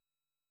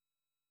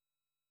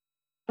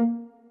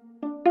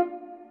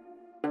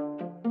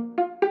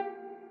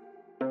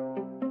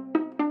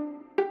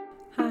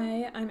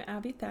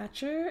Abby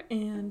Thatcher,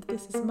 and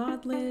this is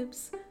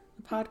Modlibs,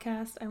 a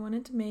podcast I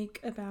wanted to make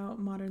about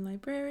modern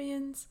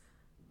librarians.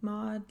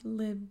 You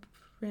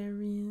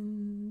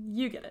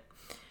get it.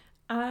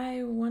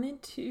 I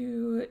wanted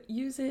to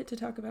use it to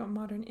talk about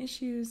modern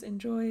issues and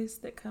joys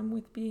that come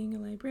with being a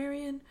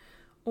librarian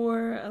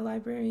or a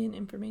librarian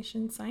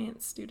information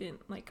science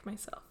student like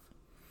myself.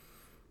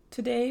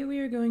 Today we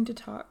are going to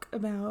talk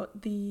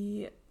about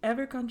the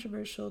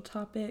ever-controversial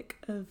topic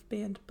of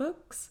banned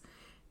books,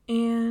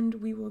 and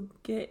we will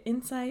get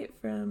insight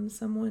from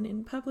someone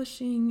in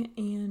publishing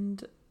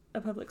and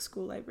a public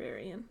school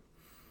librarian.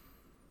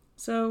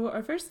 So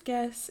our first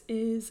guest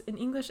is an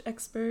English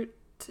expert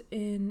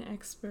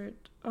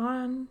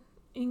of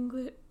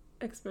English.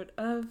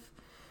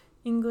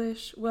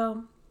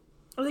 Well,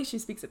 at least she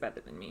speaks it better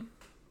than me.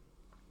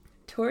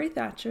 Tori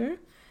Thatcher,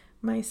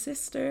 my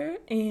sister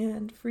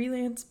and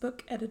freelance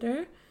book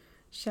editor.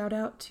 Shout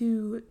out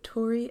to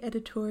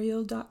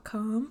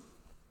ToriEditorial.com.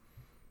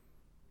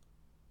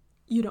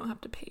 You don't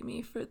have to pay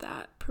me for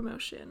that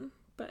promotion,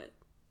 but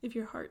if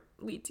your heart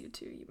leads you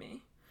to, you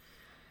may.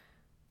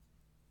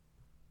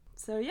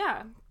 So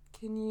yeah,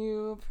 can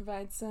you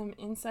provide some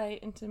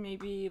insight into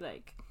maybe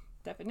like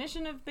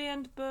definition of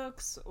banned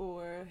books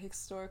or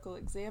historical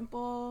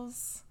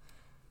examples?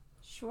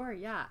 Sure,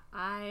 yeah.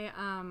 A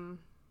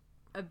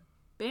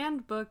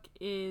banned book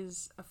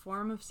is a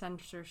form of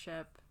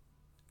censorship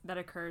that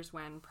occurs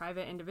when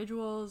private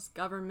individuals,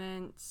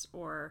 governments,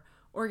 or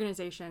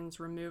organizations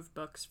remove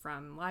books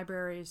from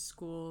libraries,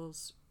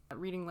 schools,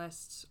 reading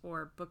lists,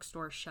 or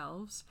bookstore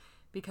shelves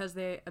because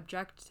they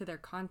object to their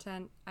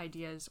content,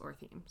 ideas, or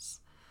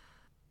themes.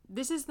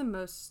 This is the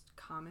most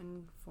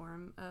common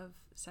form of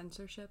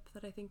censorship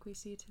that I think we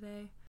see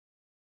today.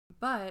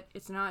 But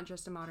it's not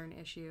just a modern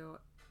issue.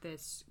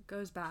 This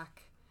goes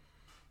back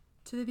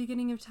to the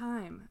beginning of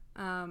time.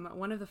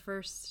 One of the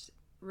first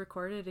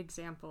recorded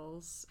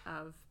examples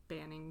of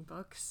banning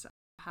books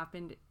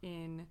happened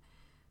in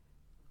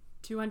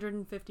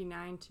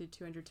 259 to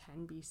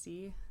 210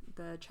 BC.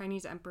 The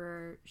Chinese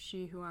Emperor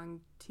Shi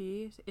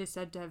Huangdi is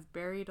said to have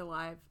buried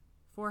alive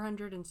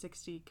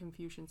 460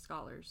 Confucian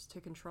scholars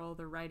to control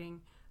the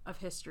writing of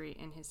history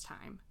in his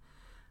time.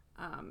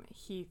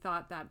 He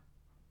thought that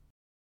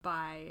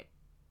by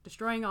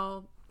destroying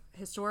all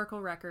historical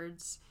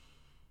records,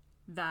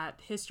 that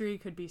history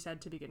could be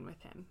said to begin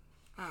with him,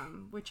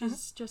 which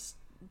is just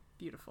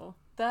beautiful.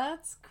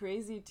 That's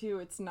crazy too.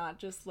 It's not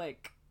just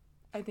like,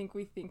 I think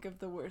we think of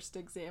the worst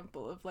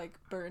example of like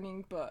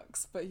burning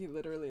books, but he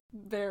literally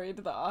buried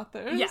the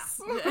authors.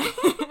 Yes.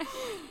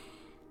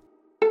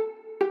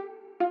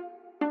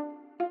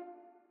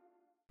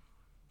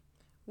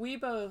 We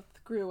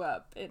both grew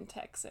up in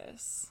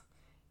Texas,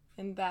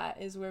 and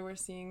that is where we're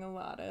seeing a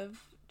lot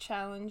of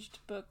challenged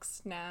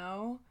books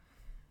now.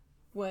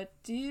 What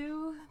do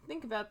you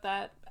think about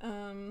that,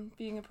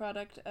 being a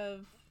product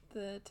of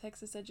the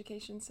Texas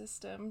education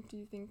system? Do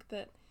you think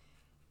that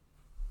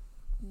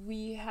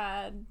we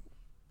had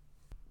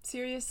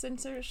serious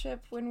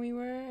censorship when we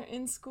were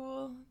in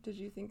school? Did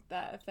you think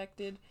that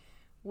affected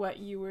what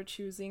you were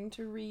choosing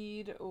to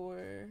read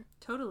or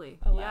totally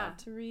allowed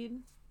to read?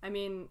 I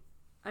mean,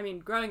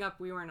 growing up,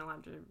 we weren't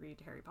allowed to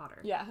read Harry Potter.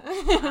 Yeah.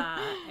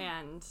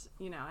 And,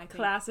 I think...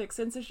 Classic.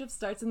 Censorship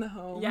starts in the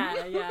home.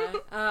 Yeah.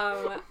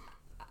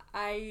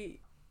 I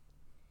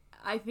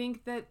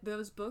think that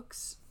those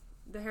books,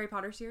 the Harry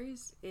Potter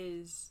series,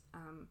 is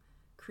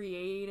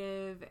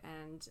creative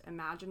and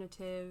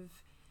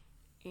imaginative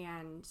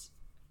and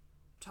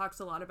talks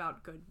a lot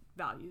about good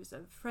values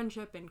of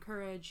friendship and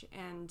courage.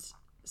 And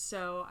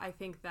so I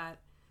think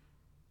that,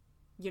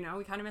 we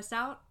kind of missed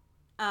out.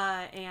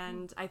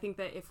 And I think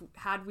that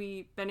had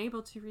we been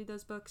able to read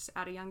those books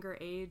at a younger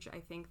age, I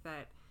think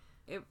that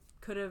it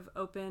could have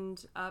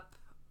opened up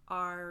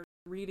our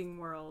reading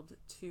world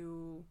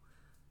to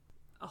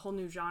a whole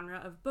new genre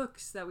of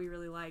books that we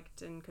really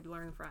liked and could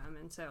learn from.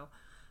 And so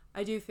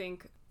I do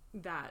think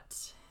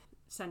that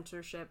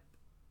censorship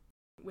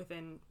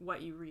within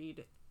what you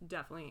read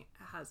definitely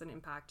has an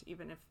impact,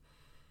 even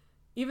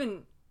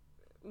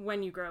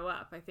when you grow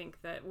up. I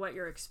think that what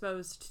you're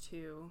exposed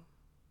to,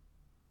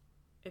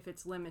 if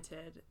it's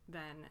limited,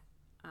 then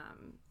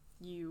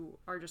you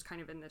are just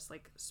kind of in this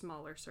like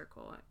smaller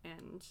circle,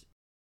 and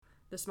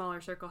the smaller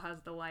circle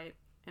has the light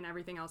and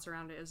everything else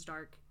around it is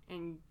dark,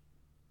 and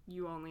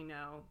you only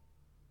know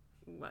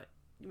what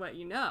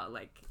you know.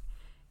 Like,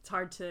 it's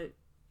hard to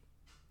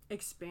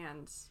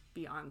expand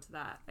beyond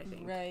that, I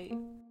think. Right.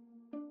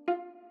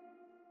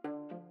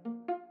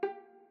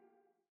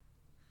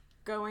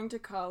 Going to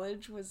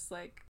college was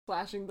like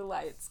flashing the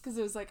lights, because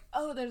it was like,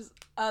 oh, there's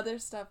other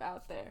stuff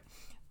out there.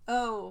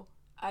 Oh,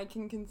 I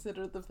can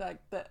consider the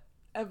fact that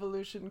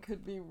evolution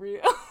could be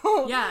real.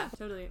 Yeah,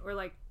 totally. Or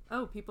like,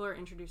 oh, people are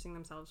introducing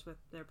themselves with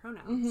their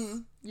pronouns. Mm-hmm.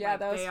 Yeah, like,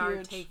 that was they huge.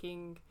 are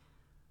taking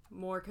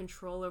more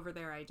control over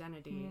their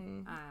identity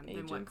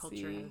than what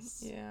culture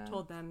has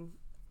told them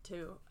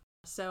to.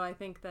 So I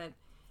think that,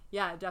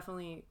 yeah,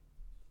 definitely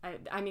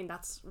I mean,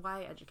 that's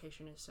why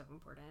education is so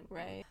important.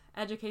 Right.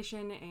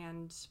 Education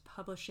and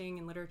publishing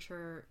and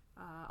literature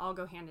all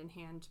go hand in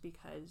hand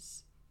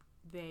because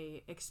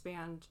they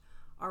expand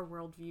our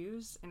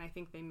worldviews, and I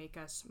think they make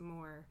us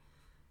more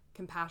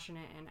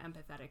compassionate and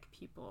empathetic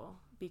people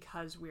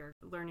because we're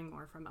learning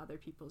more from other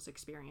people's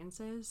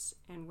experiences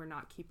and we're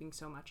not keeping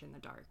so much in the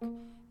dark.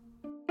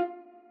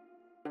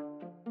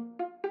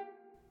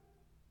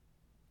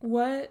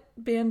 What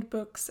banned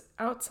books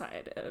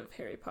outside of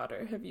Harry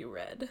Potter have you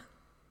read?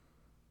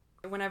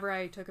 Whenever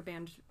I took a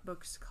banned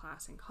books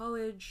class in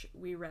college,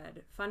 we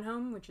read Fun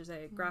Home, which is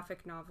a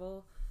graphic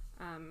novel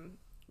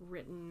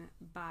written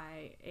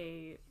by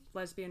a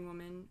lesbian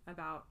woman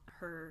about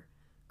her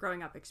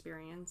growing up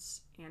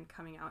experience and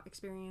coming out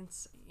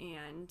experience.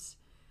 And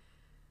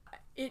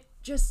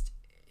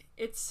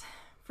it's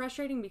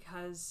frustrating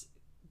because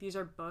these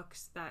are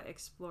books that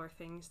explore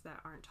things that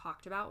aren't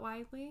talked about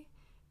widely,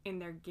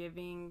 and they're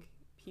giving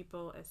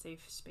people a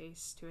safe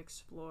space to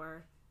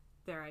explore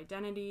their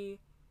identity,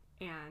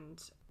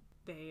 and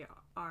they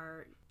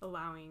are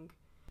allowing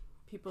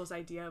people's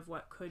idea of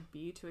what could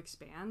be to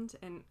expand.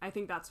 And I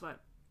think that's what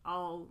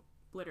all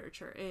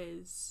literature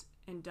is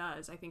and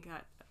does. I think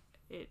that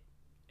it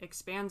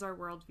expands our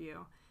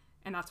worldview,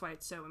 and that's why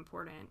it's so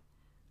important.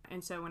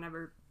 And so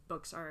whenever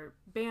books are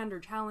banned or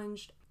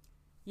challenged,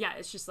 yeah,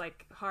 it's just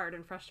like hard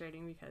and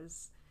frustrating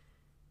because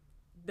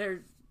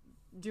they're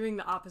doing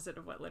the opposite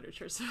of what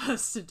literature is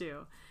supposed to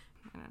do.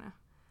 I don't know.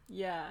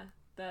 Yeah,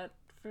 that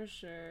for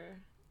sure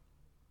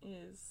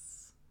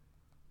is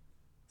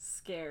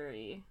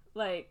scary.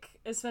 Like,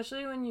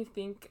 especially when you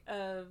think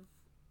of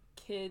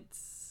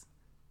kids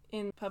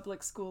in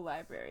public school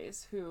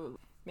libraries who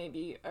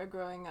maybe are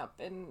growing up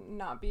and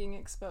not being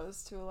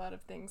exposed to a lot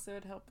of things that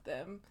would help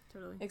them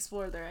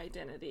explore their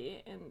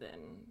identity, and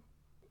then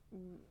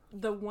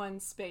the one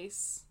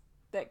space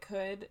that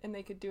could, and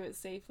they could do it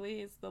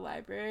safely, is the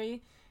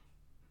library,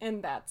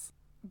 and that's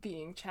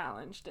being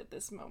challenged at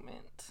this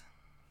moment.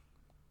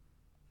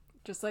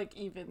 Just like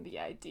even the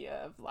idea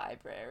of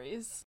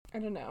libraries, I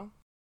don't know,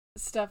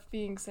 stuff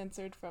being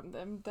censored from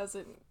them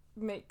doesn't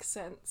make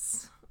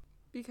sense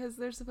because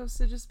they're supposed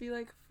to just be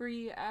like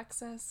free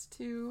access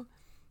to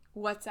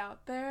what's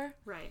out there.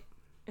 Right.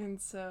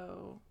 And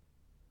so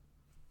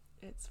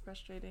it's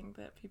frustrating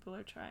that people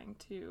are trying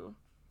to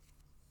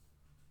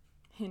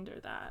hinder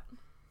that.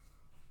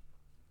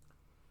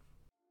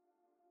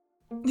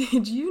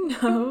 Did you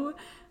know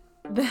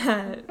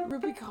that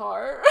Ruby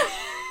Carr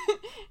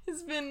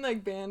has been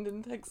like banned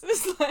in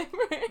Texas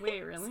libraries?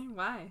 Wait, really?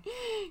 Why?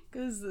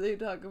 Because they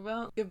talk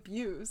about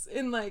abuse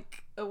in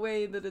like a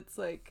way that it's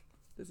like,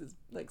 this is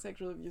like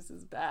sexual abuse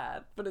is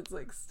bad, but it's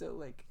like still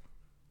like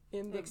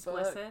in the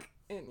explicit book.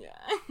 And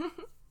yeah.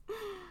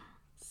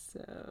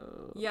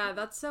 So yeah,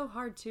 that's so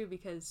hard too,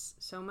 because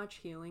so much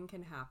healing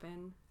can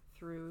happen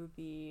through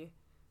the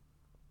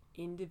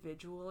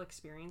individual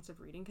experience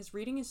of reading, because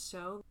reading is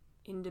so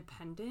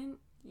independent,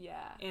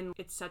 and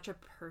it's such a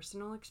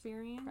personal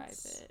experience,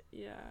 private,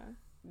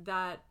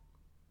 that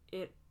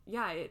it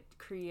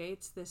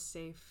creates this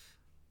safe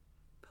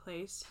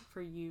place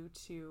for you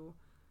to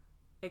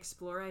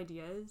explore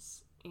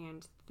ideas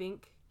and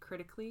think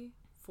critically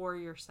for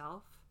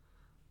yourself,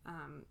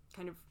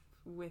 kind of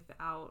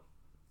without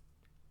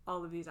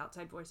all of these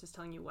outside voices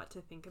telling you what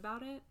to think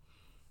about it.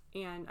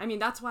 And I mean,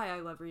 that's why I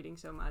love reading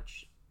so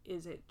much,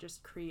 is it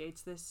just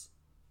creates this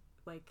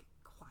like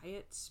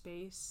quiet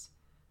space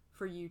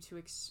for you to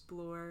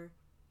explore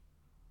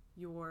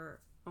your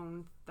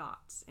own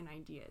thoughts and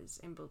ideas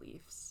and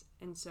beliefs.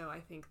 And so I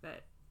think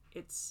that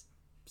it's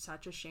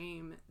such a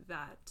shame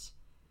that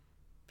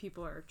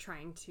people are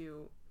trying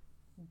to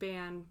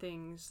ban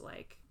things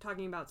like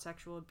talking about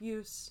sexual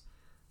abuse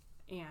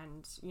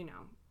and, you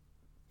know,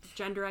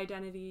 gender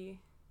identity,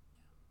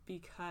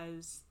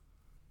 because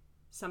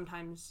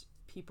sometimes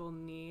people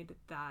need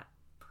that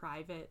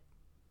private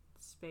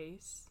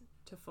space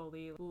to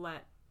fully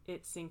let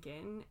it sink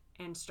in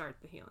and start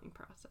the healing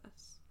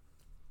process.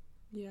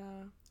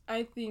 Yeah.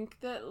 I think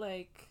that,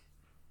 like,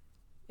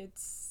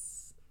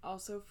 it's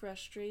also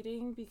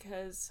frustrating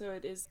because, so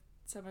it is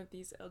some of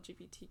these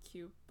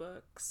LGBTQ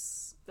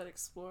books that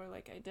explore,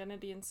 like,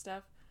 identity and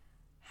stuff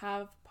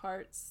have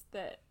parts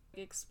that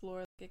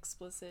explore like,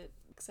 explicit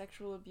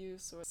sexual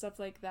abuse or stuff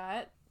like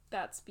that.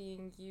 That's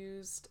being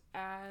used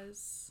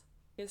as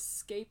a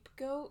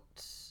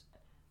scapegoat.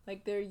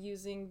 Like, they're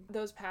using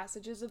those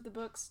passages of the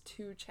books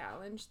to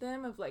challenge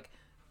them of, like,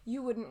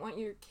 you wouldn't want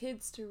your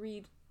kids to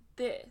read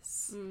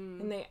this.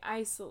 And they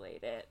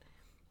isolate it.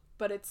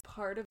 But it's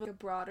part of a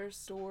broader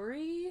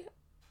story.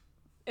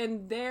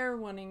 And they're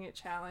wanting it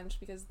challenged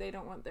because they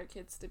don't want their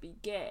kids to be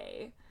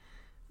gay.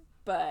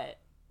 But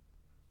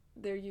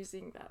they're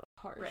using that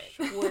harsh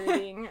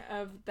wording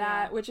of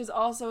that, which is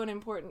also an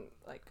important,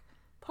 like,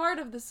 part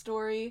of the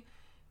story.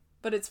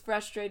 But it's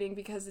frustrating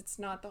because it's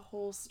not the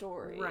whole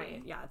story.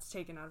 Right, yeah, it's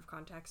taken out of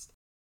context.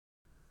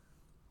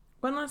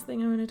 One last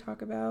thing I want to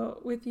talk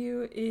about with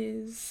you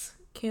is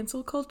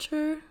cancel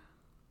culture.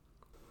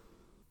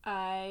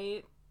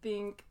 I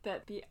think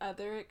that the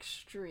other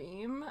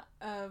extreme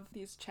of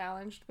these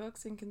challenged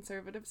books in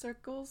conservative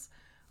circles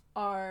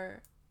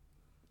are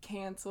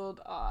canceled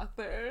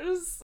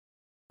authors,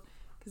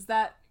 because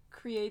that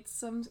creates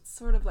some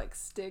sort of like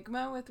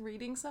stigma with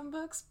reading some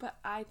books. But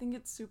I think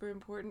it's super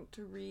important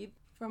to read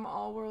from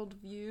all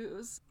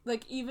worldviews.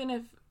 Like, even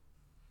if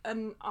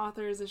an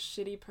author is a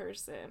shitty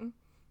person,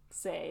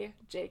 say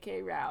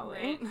J.K.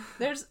 Rowling,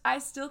 Right. I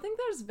still think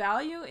there's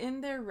value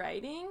in their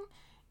writing,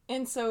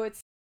 and so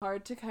it's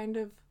hard to kind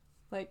of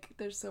like,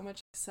 there's so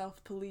much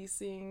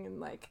self-policing and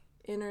like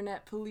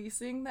internet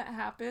policing that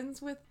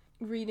happens with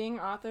reading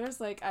authors.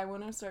 Like, I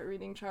want to start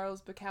reading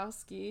Charles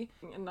Bukowski,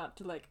 and not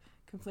to like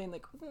complain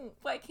like,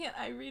 why can't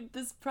I read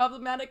this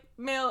problematic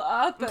male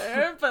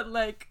author? But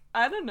like,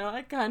 I don't know,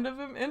 I kind of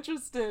am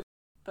interested.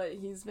 But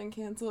he's been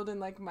canceled in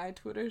like my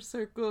Twitter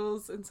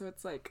circles, and so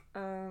it's like,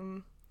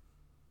 I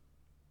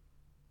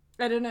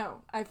don't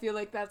know. I feel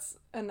like that's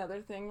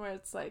another thing where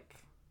it's like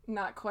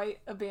not quite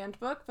a banned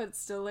book, but it's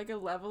still like a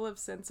level of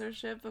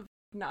censorship of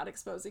not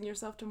exposing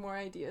yourself to more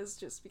ideas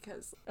just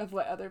because of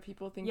what other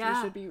people think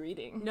you should be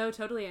reading. No,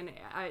 totally. And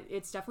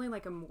it's definitely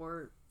like a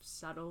more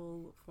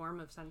subtle form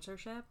of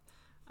censorship,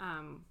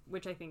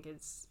 which I think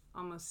is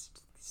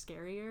almost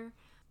scarier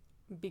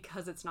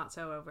because it's not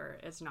so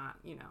overt. It's not,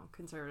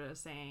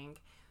 conservatives saying,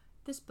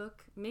 this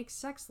book makes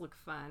sex look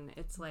fun.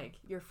 It's like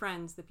your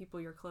friends, the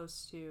people you're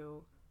close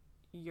to,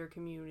 your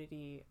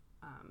community,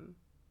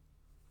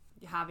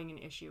 having an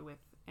issue with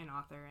an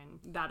author, and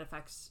that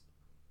affects,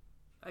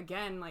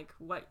 again, like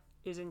what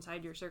is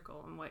inside your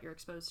circle and what you're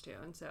exposed to.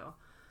 And so,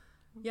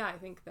 yeah, I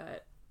think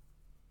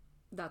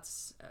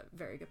that's a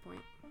very good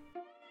point.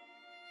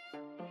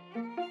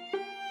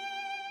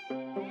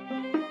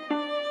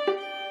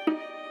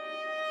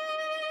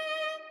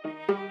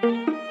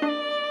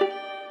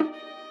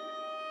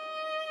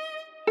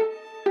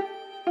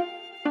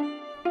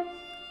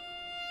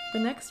 The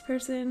next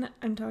person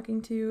I'm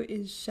talking to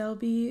is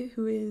Shelby,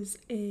 who is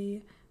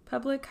a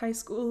public high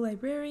school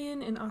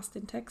librarian in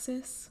Austin,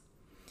 Texas.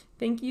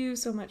 Thank you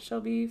so much,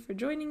 Shelby, for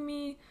joining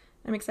me.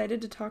 I'm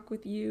excited to talk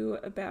with you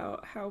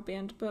about how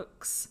banned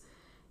books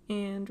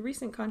and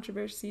recent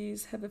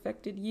controversies have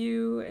affected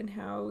you and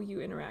how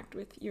you interact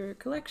with your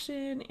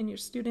collection and your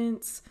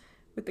students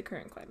with the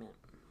current climate.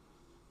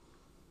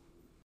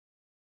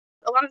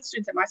 A lot of the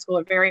students at my school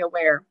are very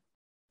aware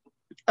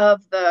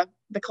of the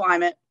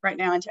climate right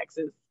now in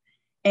Texas.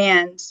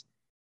 And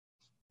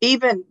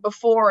even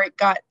before it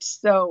got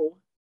so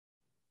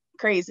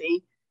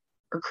crazy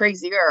or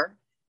crazier,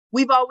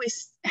 we've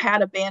always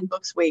had a banned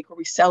books week where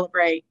we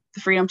celebrate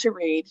the freedom to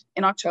read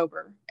in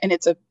October. And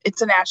it's a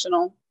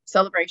national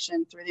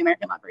celebration through the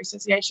American Library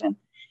Association.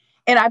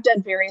 And I've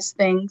done various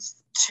things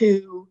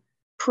to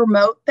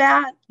promote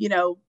that,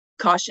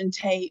 caution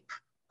tape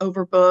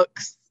over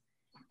books.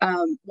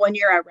 One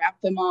year I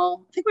wrapped them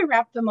all. I think we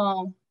wrapped them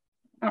all.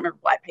 I don't remember,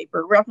 white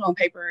paper, wrapped them on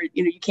paper.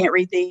 You can't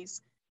read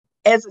these,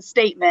 as a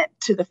statement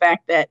to the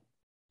fact that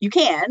you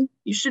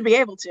should be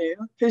able to.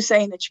 Who's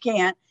saying that you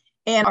can't?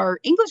 And our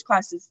English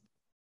classes,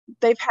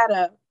 they've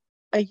had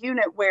a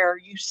unit where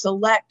you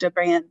select a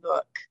banned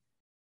book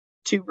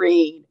to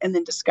read and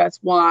then discuss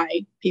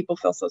why people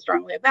feel so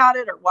strongly about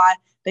it or why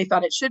they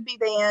thought it should be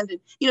banned. And,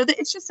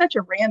 it's just such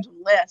a random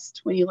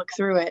list when you look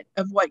through it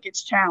of what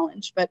gets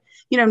challenged. But,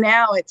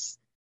 now it's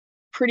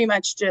pretty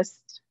much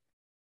just,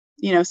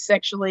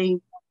 sexually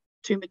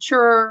too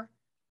mature,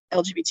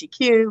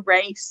 LGBTQ,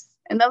 race,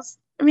 and those,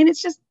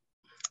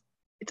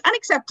 it's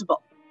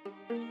unacceptable.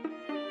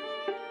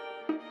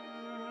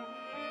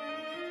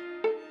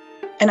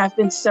 And I've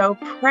been so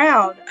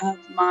proud of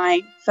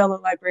my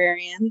fellow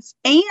librarians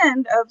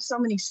and of so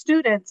many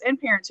students and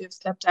parents who have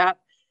stepped up,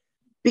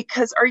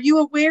 because are you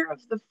aware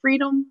of the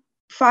freedom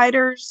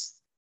fighters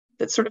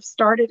that sort of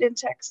started in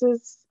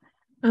Texas?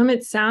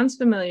 It sounds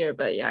familiar,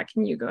 but yeah,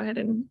 can you go ahead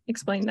and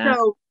explain that?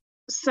 So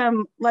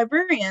some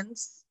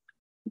librarians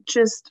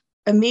just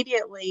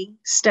immediately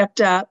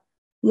stepped up.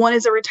 One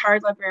is a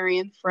retired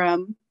librarian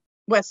from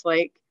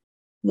Westlake.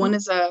 One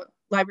is a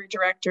library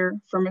director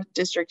from a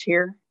district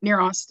here near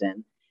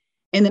Austin.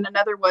 And then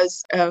another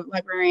was a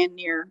librarian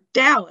near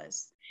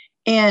Dallas.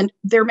 And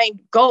their main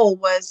goal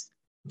was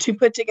to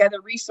put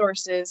together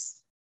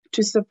resources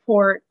to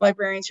support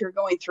librarians who are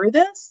going through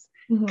this,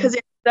 because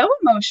it's so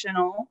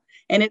emotional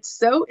and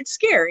it's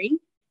scary.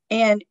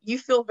 And you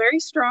feel very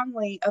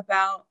strongly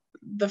about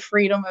the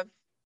freedom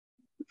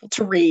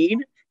to read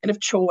and of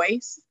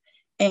choice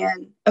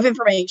and of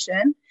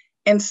information.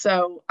 And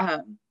so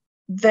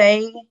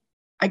they,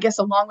 I guess,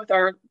 along with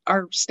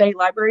our state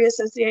library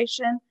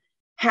association,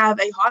 have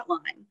a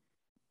hotline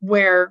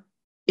where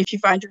if you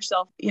find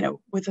yourself,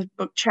 with a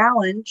book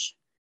challenge,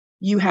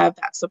 you have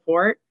that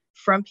support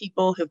from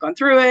people who've gone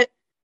through it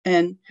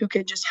and who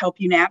can just help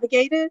you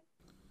navigate it.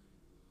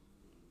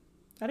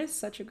 That is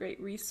such a great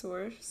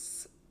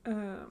resource.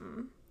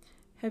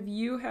 Have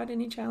you had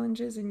any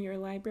challenges in your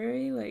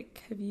library?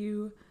 Like, have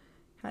you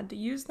had to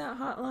use that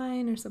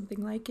hotline or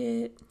something like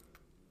it?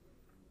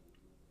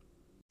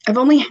 I've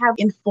only had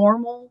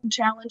informal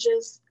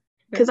challenges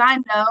because I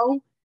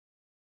know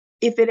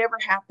if it ever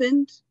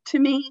happened to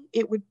me,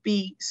 it would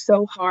be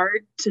so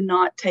hard to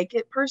not take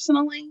it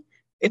personally.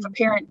 If a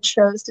parent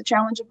chose to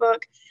challenge a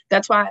book,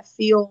 that's why I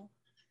feel,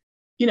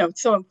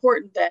 it's so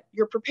important that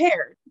you're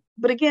prepared.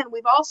 But again,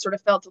 we've all sort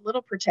of felt a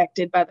little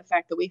protected by the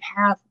fact that we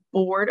have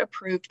board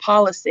approved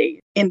policy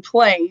in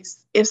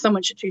place if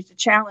someone should choose to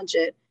challenge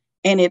it.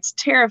 And it's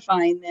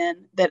terrifying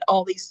then that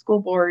all these school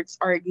boards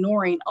are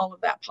ignoring all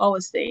of that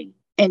policy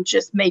and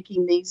just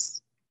making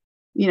these,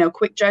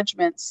 quick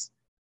judgments.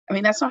 I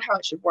mean, that's not how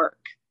it should work.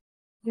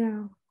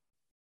 Yeah.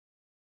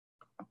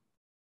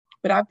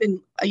 But I've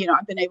been able,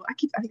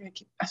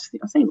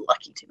 I'm saying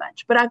lucky too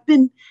much, but I've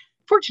been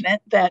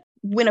fortunate that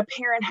when a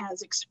parent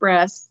has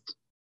expressed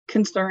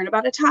concern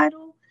about a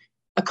title,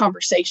 a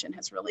conversation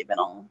has really been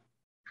all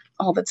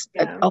that's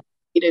all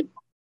needed.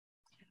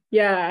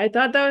 Yeah, I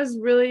thought that was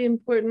really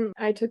important.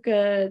 I took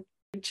a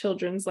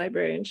children's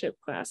librarianship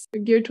class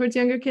geared towards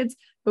younger kids,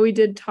 but we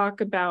did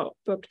talk about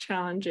book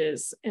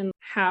challenges and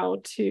how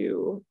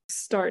to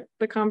start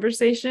the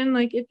conversation.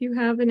 Like if you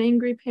have an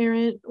angry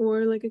parent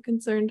or like a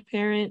concerned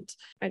parent,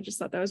 I just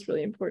thought that was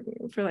really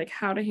important for like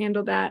how to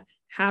handle that,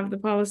 have the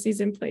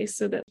policies in place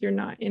so that you're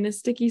not in a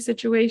sticky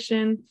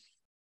situation.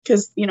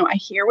 Because, I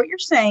hear what you're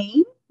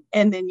saying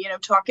and then,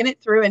 talking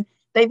it through. And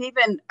they've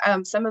even,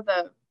 some of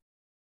the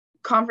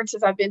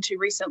conferences I've been to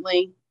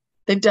recently,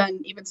 they've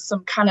done even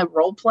some kind of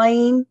role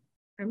playing,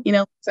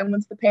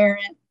 someone's the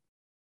parent.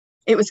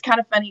 It was kind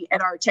of funny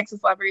at our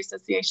Texas Library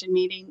Association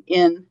meeting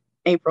in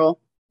April.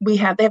 They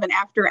have an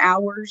after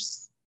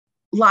hours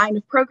line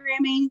of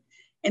programming.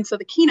 And so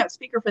the keynote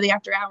speaker for the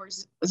after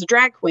hours was a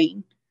drag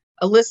queen,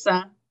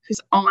 Alyssa, who's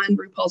on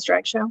RuPaul's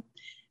Drag Show.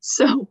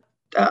 So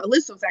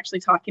Alyssa was actually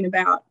talking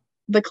about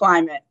the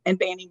climate and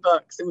banning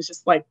books. It was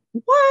just like,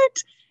 what?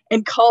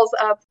 And calls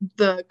up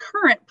the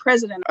current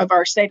president of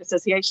our state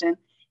association,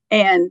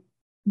 and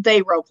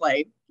they role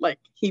played like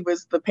he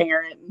was the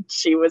parent and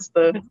she was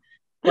the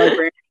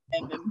librarian.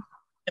 And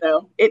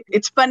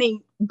it's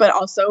funny, but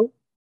also,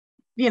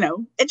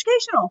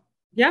 educational.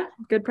 Yeah,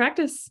 good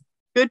practice.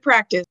 Good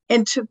practice.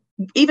 And to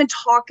even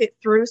talk it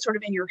through sort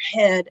of in your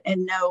head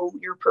and know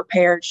you're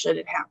prepared should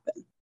it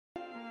happen.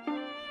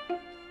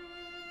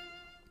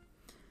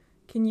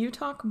 Can you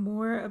talk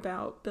more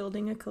about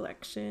building a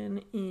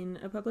collection in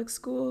a public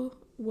school?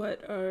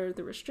 What are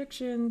the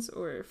restrictions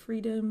or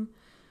freedom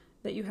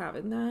that you have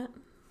in that?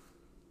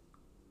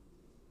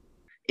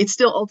 It's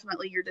still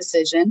ultimately your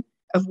decision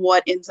of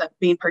what ends up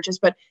being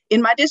purchased. But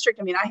in my district,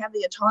 I have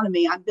the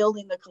autonomy. I'm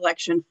building the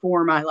collection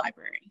for my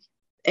library.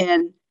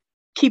 And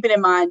keep it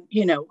in mind,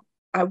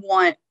 I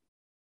want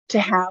to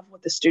have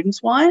what the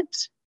students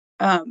want.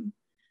 I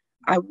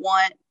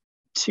want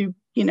to,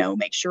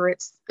 make sure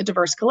it's a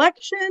diverse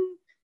collection,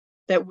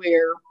 that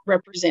we're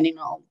representing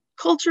all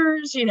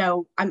cultures,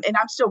 I'm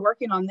still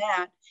working on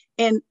that.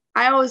 And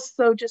I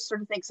also just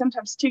sort of think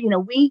sometimes too,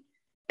 we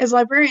as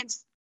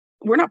librarians,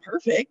 we're not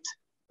perfect,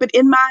 but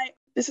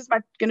this is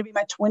going to be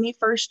my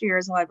 21st year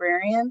as a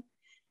librarian.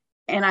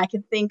 And I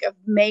can think of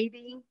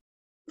maybe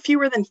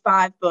fewer than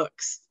 5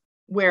 books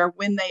where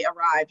when they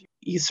arrived,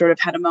 you sort of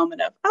had a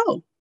moment of,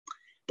 oh,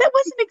 that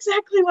wasn't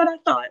exactly what I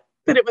thought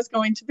that it was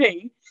going to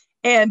be.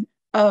 And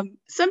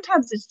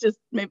sometimes it's just,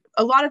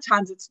 a lot of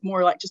times it's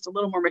more like just a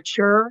little more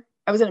mature.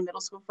 I was in a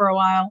middle school for a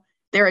while.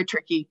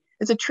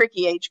 It's a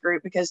tricky age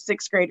group because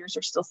 6th graders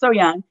are still so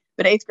young,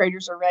 but 8th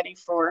graders are ready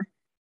for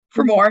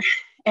more.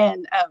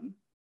 And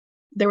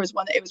there was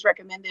one that it was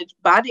recommended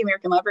by the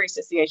American Library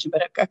Association,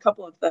 but a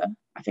couple of the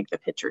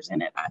pictures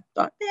in it, I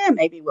thought,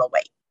 maybe we'll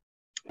wait.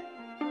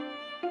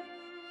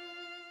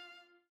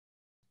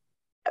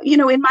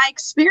 In my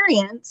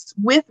experience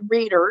with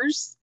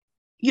readers,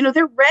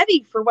 they're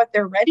ready for what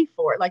they're ready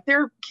for. Like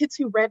there are kids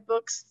who read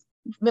books,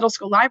 middle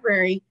school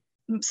library.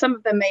 Some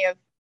of them may have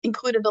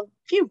included a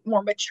few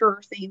more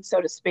mature themes,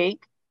 so to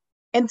speak.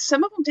 And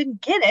some of them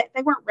didn't get it.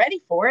 They weren't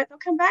ready for it. They'll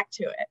come back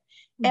to it.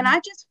 Mm-hmm. And I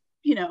just,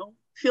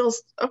 feel,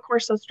 of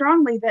course, so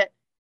strongly that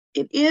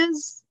it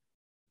is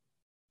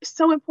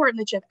so important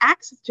that you have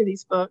access to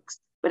these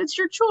books, but it's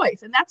your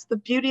choice. And that's the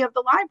beauty of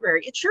the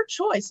library. It's your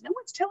choice. No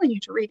one's telling you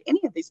to read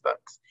any of these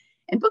books.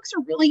 And books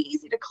are really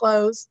easy to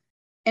close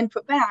and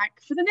put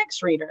back for the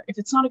next reader if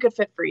it's not a good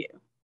fit for you.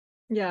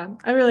 Yeah,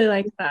 I really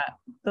like that.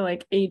 The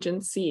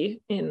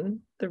agency in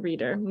the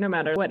reader, no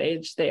matter what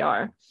age they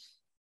are.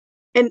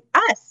 And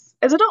us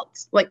as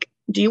adults,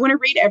 do you want to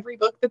read every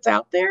book that's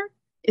out there?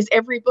 Is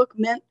every book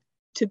meant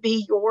to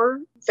be your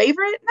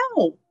favorite?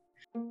 No.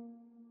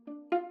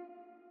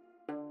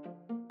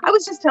 I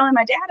was just telling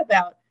my dad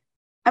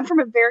I'm from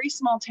a very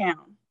small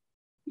town.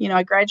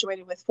 I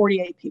graduated with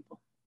 48 people.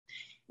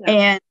 Yeah.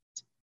 And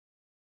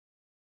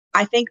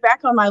I think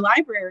back on my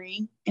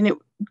library and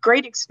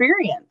great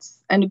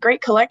experience and a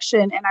great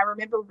collection. And I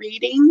remember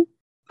reading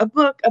a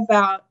book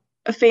about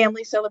a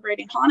family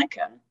celebrating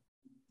Hanukkah.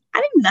 I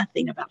knew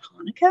nothing about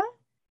Hanukkah,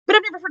 but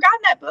I've never forgotten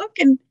that book.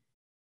 And,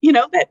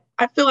 that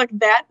I feel like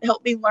that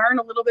helped me learn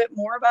a little bit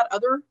more about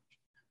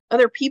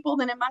other people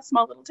than in my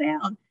small little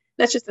town.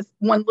 That's just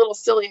one little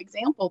silly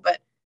example, but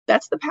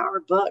that's the power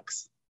of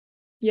books.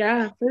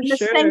 Yeah, for in sure.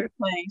 The same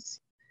place.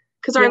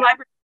 Because our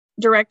library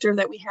director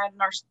that we had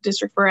in our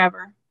district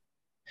forever,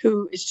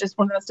 who is just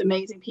one of the most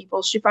amazing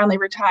people, she finally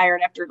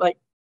retired after like,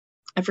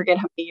 I forget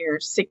how many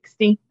years,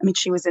 60. I mean,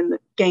 she was in the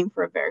game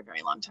for a very,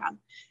 very long time,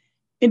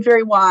 and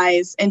very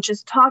wise, and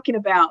just talking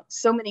about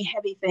so many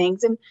heavy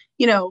things and,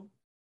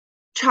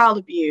 child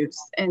abuse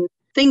and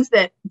things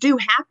that do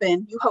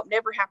happen. You hope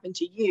never happen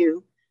to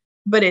you,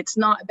 but it's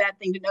not a bad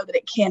thing to know that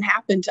it can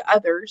happen to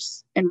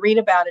others, and read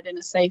about it in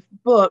a safe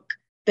book,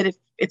 that if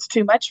it's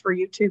too much for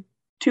you,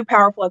 too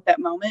powerful at that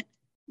moment,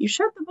 you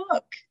shut the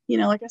book.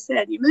 Like I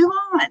said, you move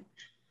on.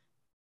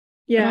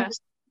 Yeah.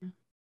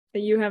 That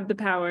you have the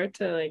power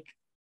to like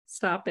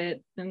stop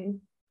it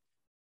and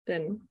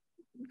then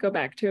go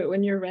back to it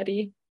when you're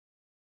ready.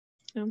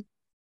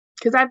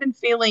 Because I've been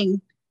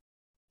feeling,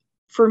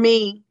 for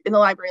me in the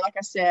library, like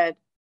I said,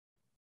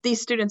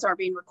 these students aren't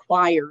being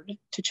required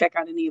to check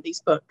out any of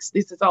these books.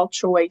 This is all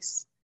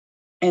choice.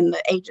 And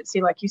the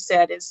agency, like you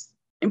said, is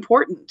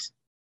important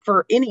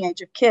for any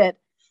age of kid.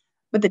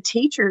 But the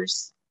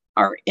teachers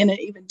are in an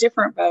even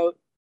different boat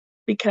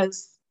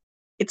because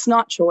it's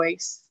not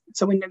choice.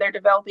 So when they're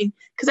developing,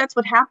 because that's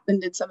what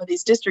happened in some of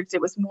these districts,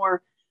 it was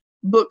more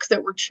books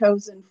that were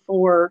chosen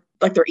for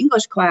like their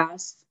English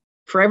class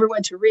for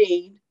everyone to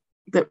read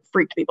that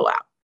freaked people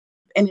out.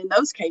 And in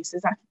those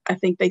cases, I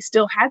think they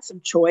still had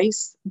some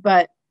choice,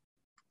 but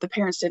the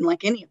parents didn't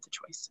like any of the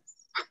choices.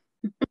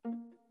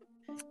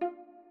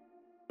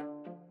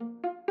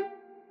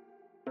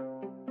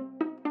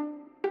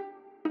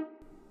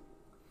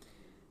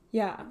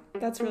 Yeah,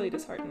 that's really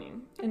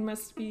disheartening. It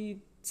must be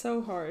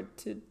so hard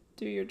to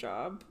do your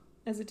job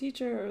as a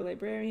teacher or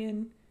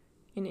librarian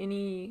in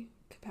any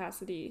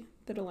capacity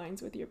that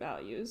aligns with your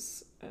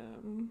values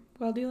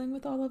while dealing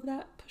with all of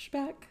that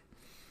pushback.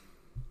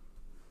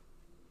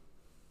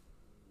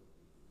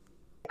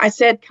 I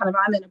said kind of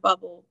I'm in a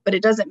bubble, but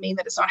it doesn't mean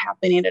that it's not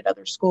happening at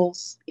other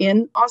schools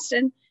in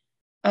Austin.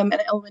 At an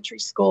elementary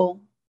school,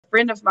 a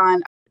friend of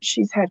mine,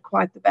 she's had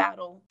quite the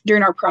battle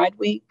during our Pride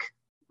Week,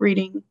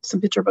 reading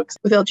some picture books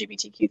with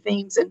LGBTQ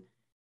themes. And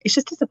it's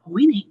just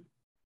disappointing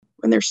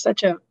when there's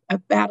such a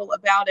battle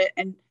about it.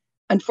 And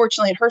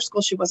unfortunately, at her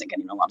school, she wasn't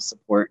getting a lot of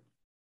support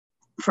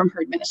from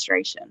her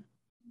administration.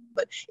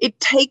 But it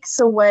takes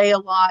a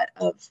lot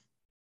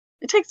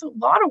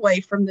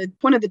away from the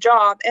point of the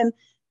job. And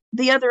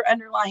the other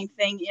underlying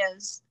thing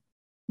is,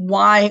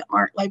 why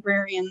aren't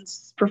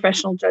librarians'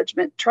 professional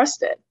judgment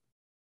trusted?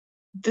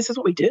 This is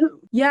what we do.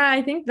 Yeah,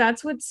 I think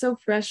that's what's so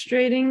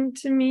frustrating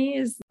to me,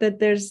 is that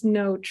there's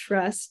no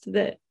trust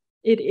that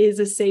it is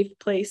a safe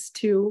place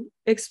to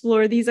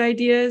explore these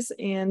ideas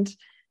and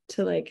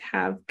to like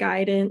have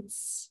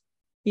guidance,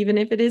 even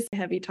if it is a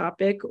heavy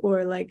topic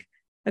or like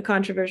a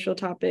controversial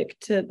topic,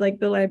 to like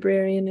the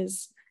librarian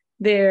is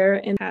there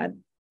and had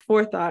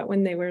forethought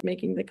when they were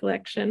making the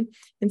collection.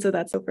 And so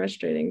that's so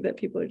frustrating that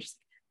people are just,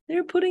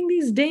 they're putting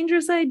these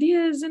dangerous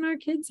ideas in our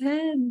kids'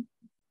 head.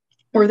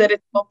 Or that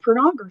it's all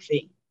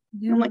pornography.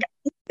 Yeah. I'm like,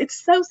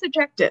 it's so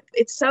subjective.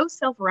 It's so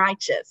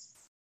self-righteous.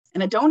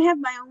 And I don't have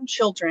my own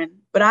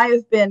children, but I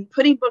have been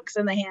putting books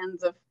in the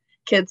hands of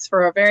kids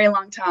for a very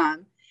long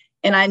time.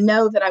 And I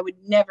know that I would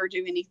never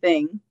do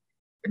anything,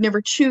 never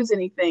choose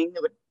anything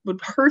that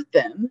would hurt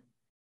them.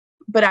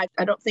 But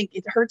I don't think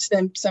it hurts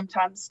them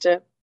sometimes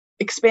to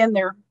expand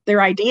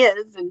their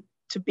ideas and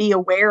to be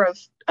aware of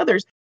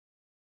others.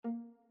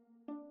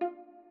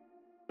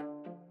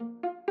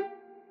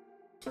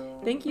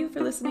 Thank you for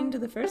listening to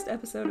the first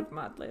episode of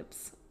Mod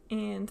Libs.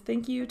 And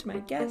thank you to my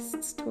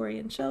guests, Tori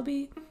and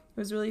Shelby. It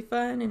was really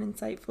fun and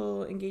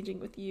insightful engaging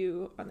with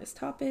you on this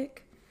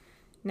topic.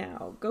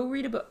 Now, go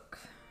read a book.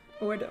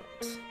 Or don't.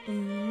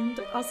 And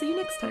I'll see you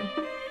next time.